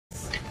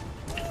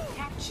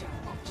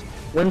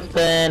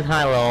Winston,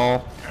 hi,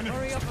 lol.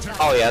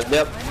 Oh yeah,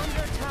 yep.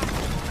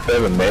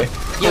 Better than me.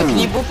 Yo, can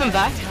you boop him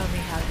back?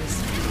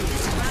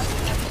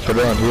 Put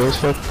it on heels,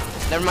 fuck.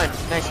 Never mind.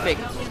 Nice pick.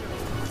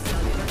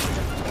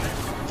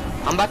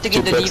 I'm about to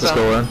get the Let's diva.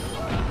 go in.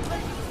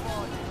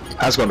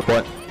 I was going to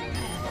point.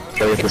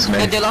 Try to get this Yeah,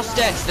 May. they lost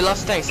tanks. They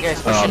lost tanks,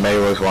 guys. Oh, May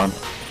was one.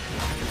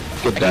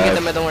 Good I can get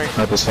dive. them, don't worry.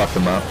 I just fucked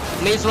them up.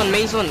 Maze one,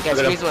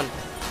 guys. Maze one.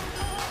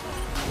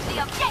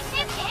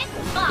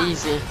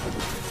 Easy.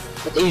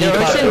 Easy The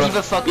Russian clap,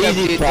 diva fucked up,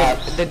 Easy dude.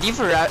 claps. The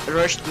diva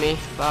rushed me.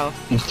 Wow.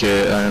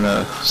 Okay, I'm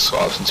gonna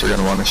swap since you're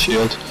gonna want a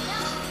shield.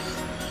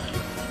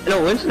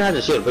 No, Winston has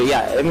a shield, but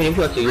yeah, I mean, if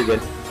you want to, you're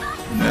good.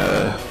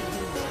 Yeah,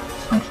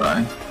 I'm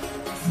fine.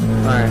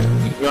 Alright,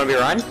 you wanna be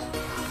Ryan?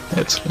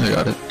 I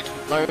got it.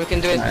 Lauren, we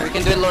can do it. Right. We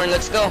can do it, Lauren.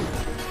 Let's go.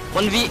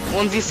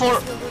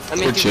 1v4. I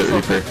mean, Good shit, 2v4.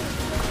 Reaper.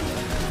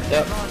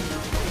 Yep.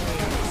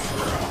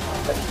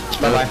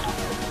 Bye bye.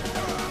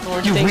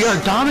 Lauren, Dude, thanks. we are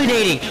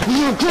dominating!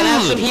 We are Can I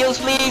have some good! heals,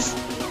 please?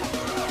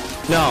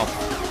 No.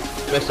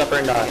 Messed up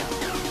and die.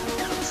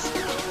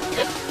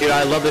 Dude,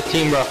 I love this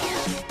team, bro.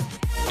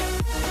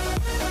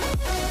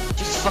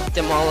 Just fuck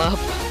them all up.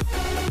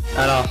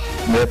 I know.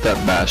 We hit that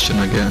Bastion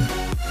again.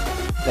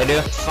 They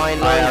do? Fine,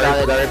 Lauren got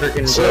it. Got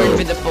freaking So,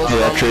 With the pulse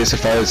yeah, bomb. Trace,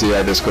 if I was you,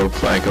 I'd just go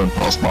flank and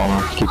pulse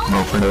bomber. Keep them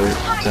open for another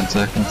 10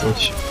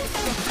 seconds-ish.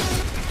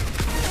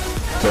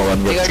 Don't let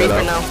them They get got set Reaper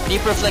up. now.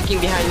 Reaper flanking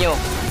behind you.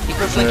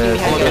 Reaper flanking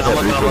behind I you. had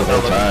Reaper the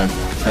whole time.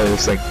 I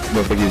just like,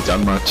 don't think he's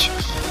done much.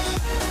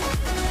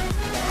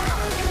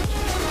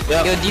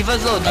 Yep. Yo,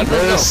 Diva's low. I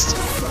Diva's missed.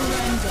 low.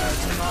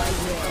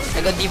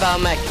 I got Diva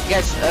on mech.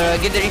 Guys,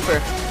 get the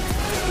Reaper.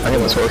 I get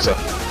this Forza.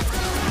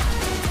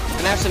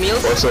 Can I have some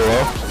heals? Forza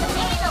low.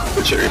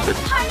 Good shit, Reaper.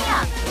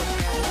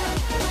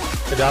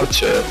 Good job. Good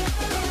shit.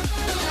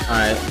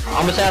 Alright.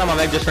 I'm gonna stay out on my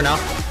mech just for now.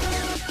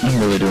 I'm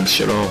really doing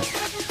shit all.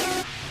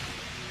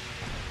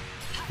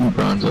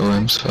 Bronze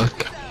limbs,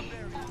 fuck.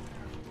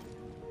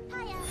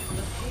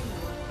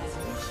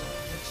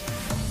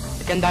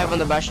 I can dive on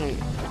the Bastion.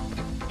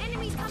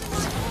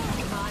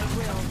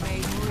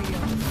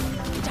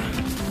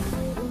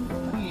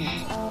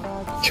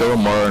 Kill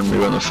Mara and we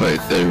win the fight.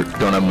 They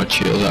don't have much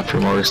heals after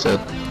Mara's dead.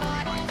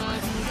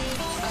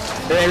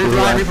 Hey,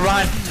 Reaper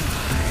Ryan.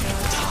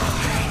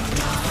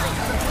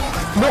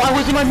 No, I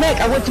went to my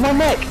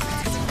mech!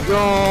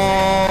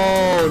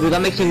 Yo, dude,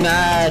 that makes me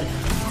mad.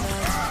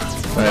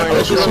 Alright,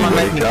 let's focus go on on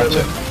my me, mech.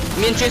 gotcha.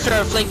 Me and Tracer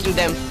are flanking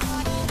them.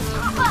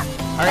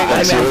 Alright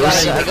guys,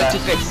 That's yours. I got 2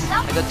 picks.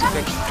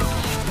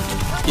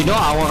 You know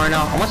what I want right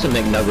now? I want some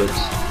McNuggets.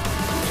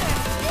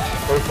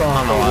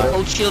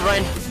 Hold shield,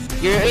 Ryan.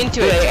 You're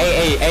into it.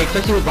 Hey,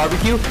 especially with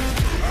barbecue.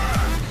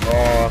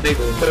 Oh, big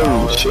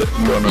Oh shit,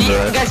 I'm going under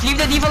that. Guys, leave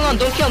the diva alone.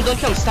 Don't kill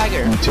him.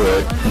 Stagger. I'm too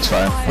late. It's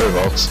fine. We're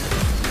vaults.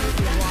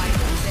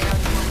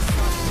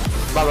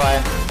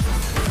 Bye-bye.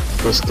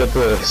 Go step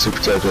the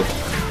supercharger.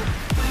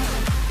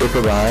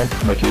 Reaper behind,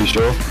 like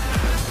usual.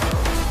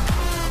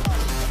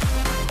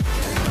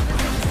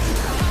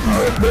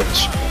 Alright,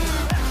 bitch.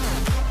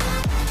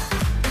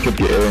 Good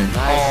getting.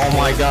 Oh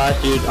my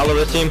gosh, dude. I love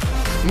this team.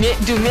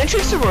 Dude, me and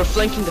Tracer were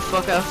flanking the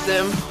fuck out of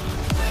them.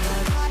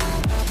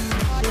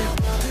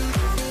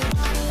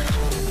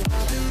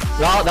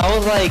 That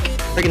was like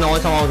freaking the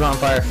only time I was on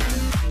fire.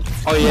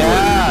 Oh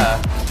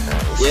yeah.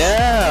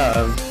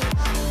 Yeah.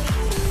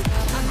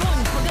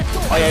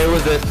 Oh yeah, it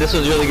was this. This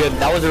was really good.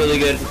 That was really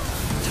good.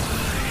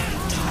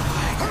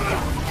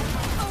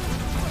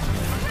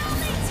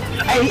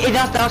 Hey,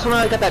 that's when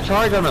I got that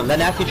charge on him. That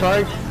nasty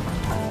charge.